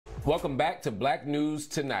Welcome back to Black News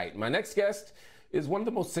Tonight. My next guest is one of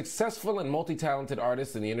the most successful and multi-talented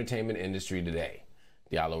artists in the entertainment industry today.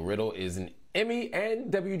 Diallo Riddle is an Emmy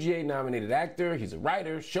and WGA-nominated actor. He's a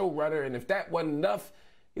writer, showrunner, and if that wasn't enough,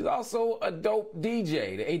 he's also a dope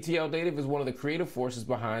DJ. The ATL native is one of the creative forces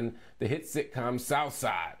behind the hit sitcom South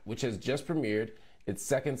Side, which has just premiered its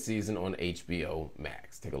second season on HBO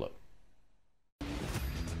Max. Take a look.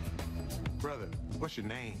 Brother, what's your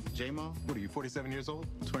name? J-Mo. What are you, 47 years old?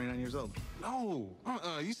 29 years old. No.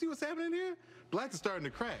 You see what's happening here? Black is starting to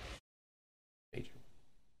crack. Major.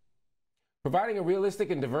 Providing a realistic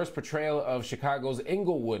and diverse portrayal of Chicago's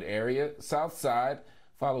Inglewood area, South Side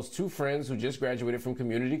follows two friends who just graduated from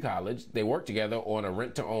community college. They work together on a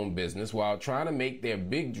rent-to-own business while trying to make their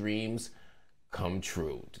big dreams come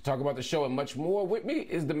true. To talk about the show and much more with me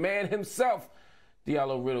is the man himself,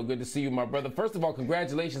 Diallo Riddle. Good to see you, my brother. First of all,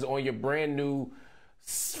 congratulations on your brand new,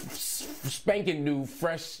 spanking new,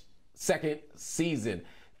 fresh second season.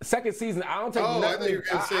 Second season, I don't take nothing. I thought you were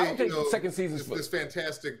going to say, I don't take second seasons this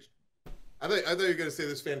fantastic. I thought you were going to say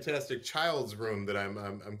this fantastic child's room that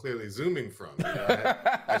I'm clearly zooming from. You know,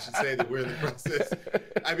 I should say that we're in the process.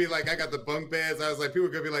 I mean, like, I got the bunk beds. I was like, people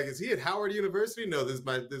are going to be like, is he at Howard University? No, this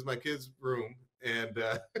is my kid's room. And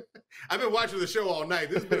I've been watching the show all night.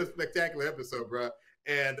 This has been a spectacular episode, bro.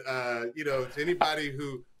 And, you know, to anybody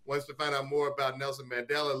who wants to find out more about Nelson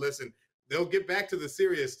Mandela, listen, they'll get back to the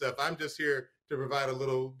serious stuff. I'm just here to provide a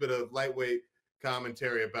little bit of lightweight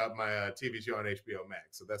commentary about my TV show on HBO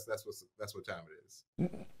Max. So that's what time it is.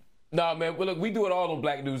 No, man. Well, look, we do it all on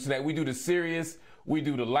Black News Tonight. We do the serious, we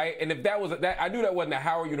do the light. And if that was that, I knew that wasn't a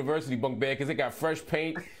Howard University bunk bed because it got fresh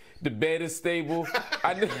paint. The bed is stable.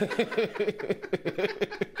 Man,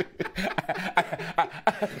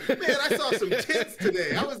 I saw some tents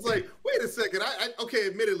today. I was like, wait a second. Okay,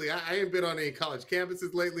 admittedly, I ain't been on any college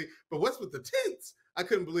campuses lately, but what's with the tents? I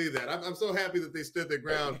couldn't believe that. I'm so happy that they stood their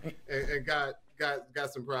ground and got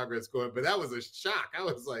some progress going. But that was a shock. I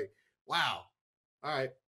was like, wow. All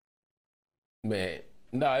right. Man.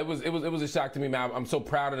 No, it was a shock to me, man. I'm so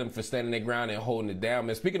proud of them for standing their ground and holding it down,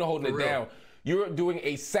 man. Speaking of holding it down, you're doing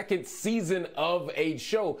a second season of a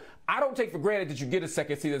show. I don't take for granted that you get a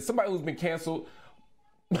second season. Somebody who's been canceled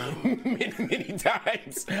many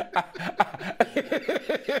times. They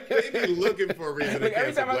be looking for a reason to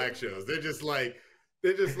cancel Black shows. They're just like,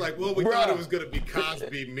 well, we thought it was going to be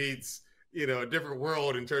Cosby meets, you know, a different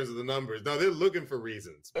world in terms of the numbers. No, they're looking for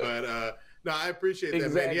reasons. But no, I appreciate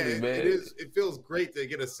that, man. Yeah, it feels great to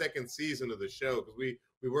get a second season of the show because we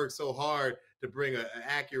worked so hard to bring an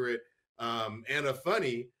accurate and a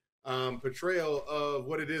funny portrayal of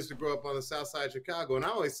what it is to grow up on the South Side of Chicago. And I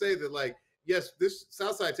always say that, like, yes, this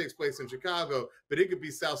South Side takes place in Chicago, but it could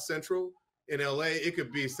be South Central in LA. It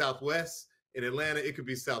could be Southwest in Atlanta. It could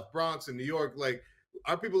be South Bronx in New York. Like,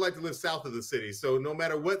 our people like to live south of the city. So no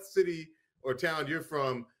matter what city or town you're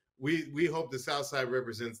from, we hope the South Side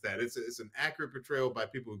represents that. It's an accurate portrayal by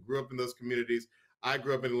people who grew up in those communities. I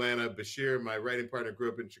grew up in Atlanta. Bashir, my writing partner, grew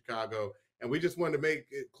up in Chicago. And we just wanted to make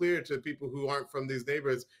it clear to people who aren't from these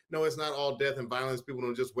neighborhoods, no, it's not all death and violence. People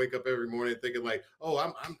don't just wake up every morning thinking like, oh,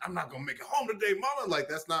 I'm not going to make it home today, mama. Like,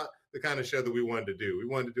 that's not the kind of show that we wanted to do. We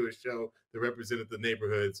wanted to do a show that represented the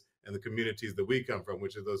neighborhoods and the communities that we come from,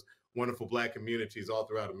 which are those wonderful Black communities all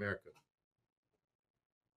throughout America.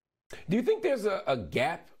 Do you think there's a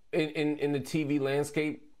gap in the TV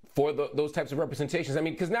landscape for those types of representations? I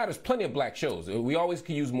mean, because now there's plenty of Black shows. We always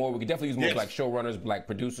could use more. We could definitely use more Black showrunners, Black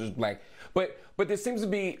producers, but there seems to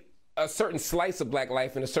be a certain slice of Black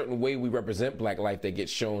life and a certain way we represent Black life that gets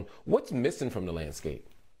shown. What's missing from the landscape?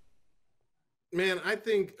 Man, I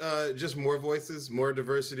think just more voices, more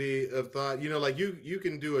diversity of thought. You know, like you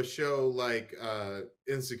can do a show like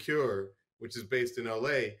Insecure, which is based in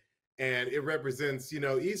LA, and it represents, you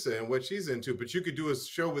know, Issa and what she's into. But you could do a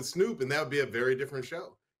show with Snoop, and that would be a very different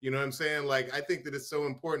show. You know what I'm saying? Like, I think that it's so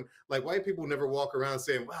important. Like, white people never walk around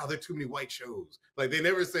saying, wow, there are too many white shows. Like, they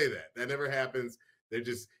never say that. That never happens. They're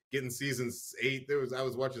just getting seasons 8. I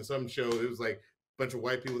was watching some show. It was like a bunch of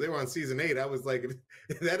white people. They were on season 8. I was like,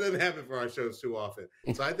 that doesn't happen for our shows too often.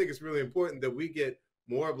 So I think it's really important that we get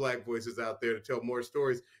more Black voices out there to tell more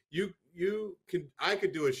stories. I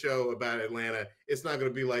could do a show about Atlanta. It's not going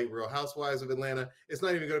to be like Real Housewives of Atlanta. It's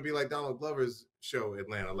not even going to be like Donald Glover's show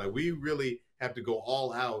Atlanta. Like, we really have to go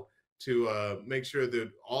all out to make sure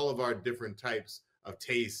that all of our different types of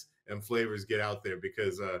tastes and flavors get out there,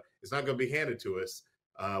 because it's not going to be handed to us.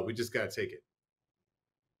 We just got to take it.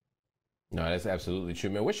 No, that's absolutely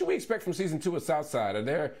true, man. What should we expect from season 2 of South Side? Are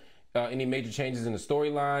there any major changes in the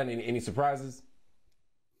storyline? Any surprises?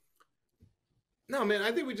 No, man,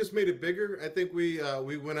 I think we just made it bigger. I think we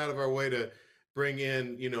went out of our way to bring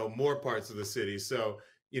in, more parts of the city. So,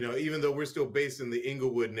 even though we're still based in the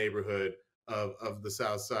Inglewood neighborhood of the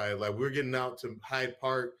South Side, like we're getting out to Hyde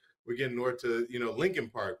Park, we're getting north to, Lincoln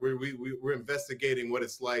Park. We're investigating what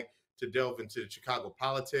it's like to delve into Chicago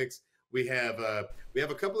politics. We have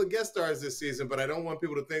a couple of guest stars this season, but I don't want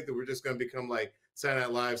people to think that we're just going to become like Saturday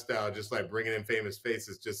Night Live style, just like bringing in famous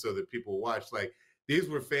faces just so that people watch. Like these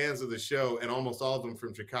were fans of the show, and almost all of them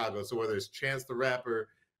from Chicago. So whether it's Chance the Rapper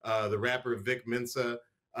Vic Mensa,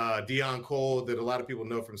 Dion Cole, that a lot of people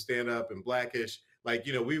know from Stand Up and Blackish, like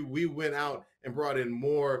we went out and brought in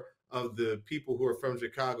more of the people who are from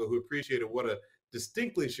Chicago who appreciated what a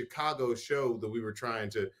distinctly Chicago show that we were trying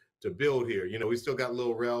to build here. We still got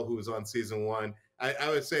Lil Rel, who was on season 1. I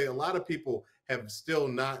would say a lot of people have still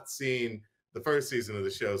not seen the first season of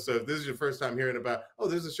the show. So if this is your first time hearing about,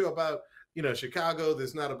 there's a show about, Chicago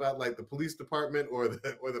that's not about like the police department or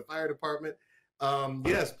the fire department,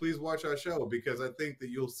 yes, please watch our show, because I think that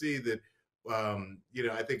you'll see that,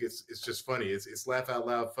 I think it's just funny. It's laugh out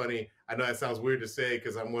loud funny. I know that sounds weird to say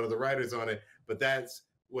because I'm one of the writers on it, but that's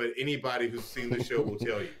what anybody who's seen the show will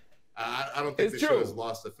tell you. I don't think the show has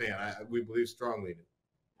lost a fan. We believe strongly in it.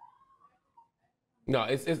 No,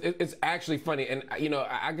 it's actually funny, and I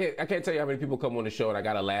can't tell you how many people come on the show and I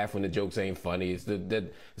gotta laugh when the jokes ain't funny. It's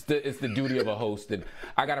the duty of a host, and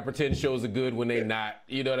I gotta pretend shows are good when they're not.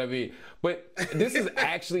 You know what I mean? But this is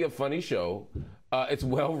actually a funny show. It's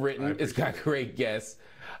well written. It's got great guests,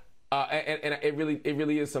 and it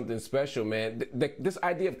really is something special, man. This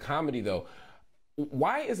idea of comedy, though.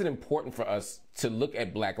 Why is it important for us to look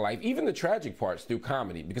at Black life, even the tragic parts, through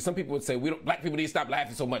comedy? Because some people would say Black people need to stop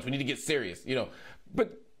laughing so much. We need to get serious,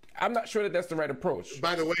 But I'm not sure that that's the right approach.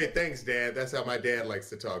 By the way, thanks, Dad. That's how my dad likes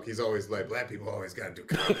to talk. He's always like, Black people always got to do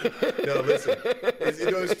comedy. No, listen,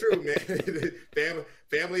 it's true, man.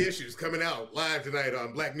 Family issues coming out live tonight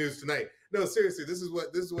on Black News Tonight. No, seriously, this is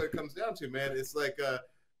what it comes down to, man. It's like, I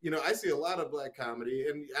see a lot of Black comedy,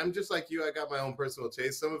 and I'm just like you. I got my own personal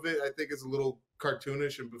taste. Some of it I think is a little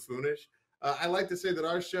cartoonish and buffoonish. I like to say that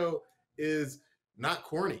our show is not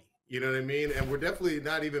corny. You know what I mean? And we're definitely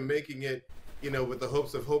not even making it, with the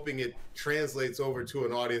hopes of hoping it translates over to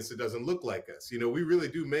an audience that doesn't look like us. We really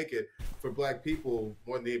do make it for Black people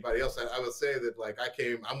more than anybody else. I would say that, like,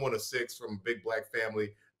 I'm one of 6 from a big Black family.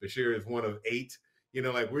 Bashir is one of 8.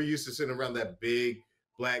 Like, we're used to sitting around that big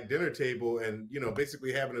Black dinner table and,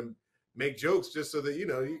 basically having to make jokes just so that,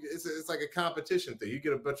 it's like a competition thing. You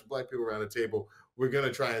get a bunch of Black people around the table, we're going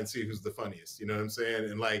to try and see who's the funniest. You know what I'm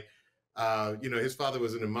saying? And like, his father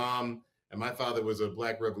was an imam, and my father was a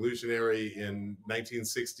Black revolutionary in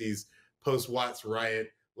 1960s post-Watts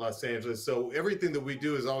riot, Los Angeles. So everything that we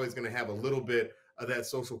do is always going to have a little bit of that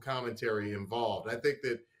social commentary involved. I think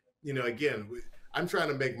that, again, I'm trying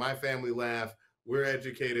to make my family laugh. We're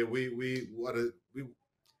educated. We want to,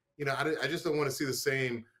 I just don't want to see the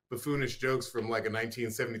same buffoonish jokes from like a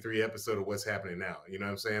 1973 episode of What's Happening Now. You know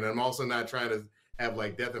what I'm saying? I'm also not trying to have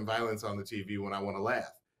like death and violence on the TV when I want to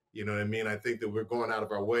laugh. You know what I mean? I think that we're going out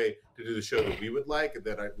of our way to do the show that we would like, and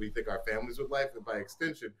that we think our families would like, and by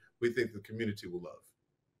extension, we think the community will love.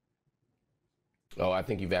 Oh, I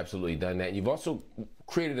think you've absolutely done that. You've also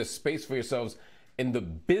created a space for yourselves in the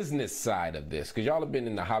business side of this, because y'all have been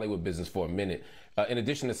in the Hollywood business for a minute. In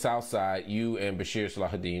addition to Southside, you and Bashir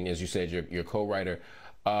Salahuddin, as you said, your co-writer,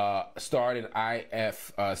 starred in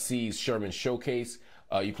IFC's Sherman Showcase.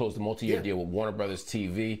 You closed a multi-year deal with Warner Brothers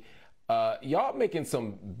TV. Y'all making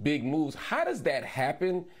some big moves. How does that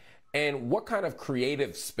happen? And what kind of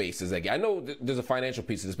creative space is that? I know there's a financial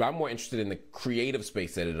piece of this, but I'm more interested in the creative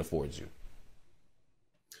space that it affords you.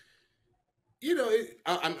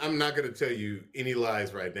 I'm not going to tell you any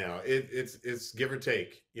lies right now. It's give or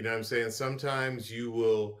take. You know what I'm saying? Sometimes you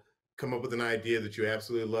will come up with an idea that you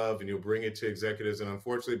absolutely love, and you'll bring it to executives. And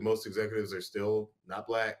unfortunately, most executives are still not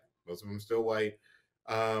Black. Most of them are still white.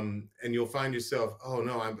 And you'll find yourself, oh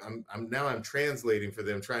no, I'm translating for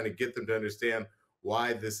them, trying to get them to understand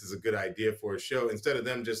why this is a good idea for a show, instead of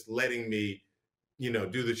them just letting me,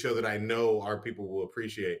 do the show that I know our people will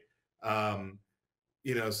appreciate.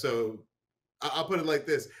 So I'll put it like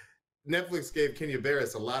this. Netflix gave Kenya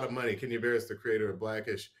Barris a lot of money. Kenya Barris, the creator of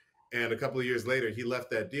Blackish. And a couple of years later, he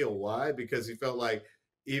left that deal. Why? Because he felt like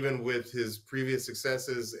even with his previous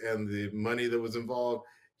successes and the money that was involved,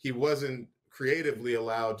 he wasn't creatively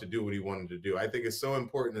allowed to do what he wanted to do. I think it's so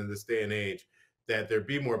important in this day and age that there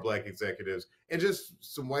be more Black executives, and just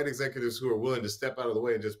some white executives who are willing to step out of the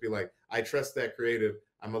way and just be like, I trust that creative.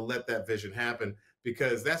 I'm going to let that vision happen,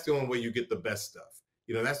 because that's the only way you get the best stuff.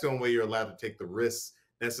 That's the only way you're allowed to take the risks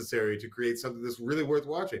necessary to create something that's really worth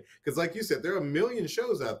watching. Because like you said, there are a million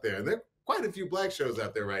shows out there, and there are quite a few Black shows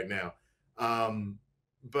out there right now.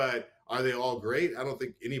 But are they all great? I don't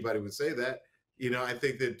think anybody would say that. I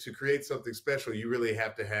think that to create something special, you really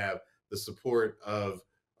have to have the support of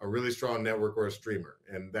a really strong network or a streamer.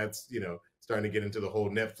 And that's, starting to get into the whole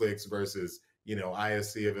Netflix versus,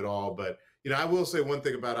 IFC of it all. But, I will say one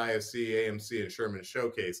thing about IFC, AMC, and Sherman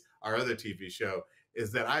Showcase, our other TV show,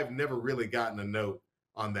 is that I've never really gotten a note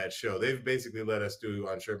on that show. They've basically let us do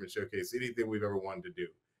on Sherman Showcase anything we've ever wanted to do.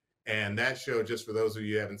 And that show, just for those of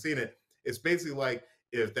you who haven't seen it, it's basically like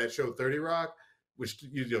if that show 30 Rock, which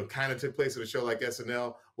kind of took place at a show like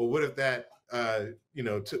SNL. Well, what if that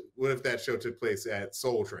what if that show took place at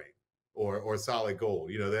Soul Train or Solid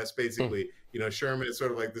Gold? That's basically Sherman is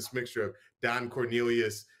sort of like this mixture of Don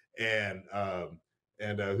Cornelius and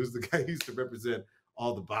who's the guy who used to represent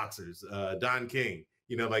all the boxers, Don King.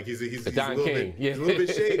 Like he's a little bit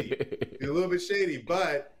shady. He's a little bit shady,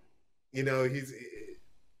 but he's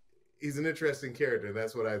an interesting character.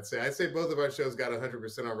 That's what I'd say. I'd say both of our shows got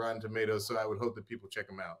 100% on Rotten Tomatoes, so I would hope that people check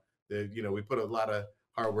them out. We put a lot of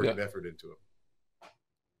hard work and effort into them.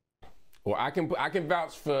 Well, I can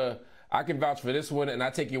vouch for this one, and I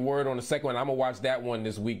take your word on the second one. I'm gonna watch that one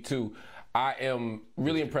this week too. I am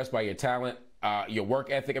really impressed by your talent, your work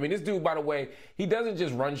ethic. I mean, this dude, by the way, he doesn't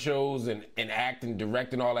just run shows and act and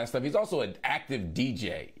direct and all that stuff. He's also an active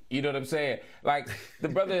DJ. You know what I'm saying? Like, the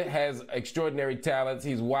brother has extraordinary talents.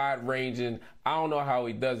 He's wide-ranging. I don't know how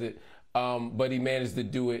he does it, but he managed to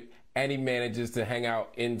do it, and he manages to hang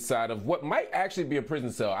out inside of what might actually be a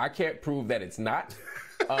prison cell. I can't prove that it's not.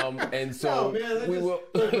 And so we will.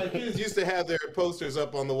 Look, my kids used to have their posters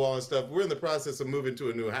up on the wall and stuff. We're in the process of moving to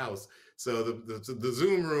a new house, so the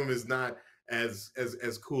Zoom room is not as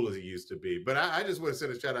cool as it used to be. But I just want to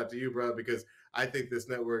send a shout out to you, bro, because I think this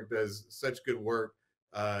network does such good work.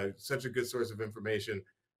 Such a good source of information,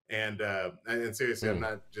 and seriously, I'm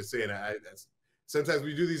not just saying that. Sometimes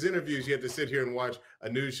we do these interviews, you have to sit here and watch a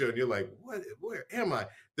news show, and you're like, "What? Where am I?"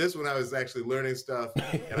 This one, I was actually learning stuff,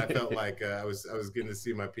 and I felt like I was getting to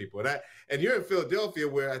see my people. And you're in Philadelphia,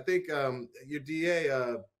 where I think your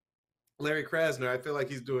DA, Larry Krasner, I feel like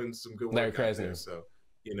he's doing some good work. Larry Krasner. There, so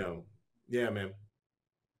yeah, man.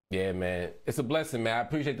 Yeah, man. It's a blessing, man. I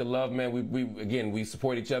appreciate the love, man. We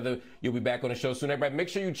support each other. You'll be back on the show soon. Everybody, make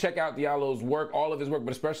sure you check out Diallo's work, all of his work,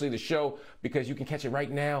 but especially the show, because you can catch it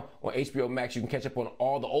right now on HBO Max. You can catch up on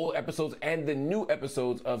all the old episodes and the new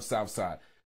episodes of Southside.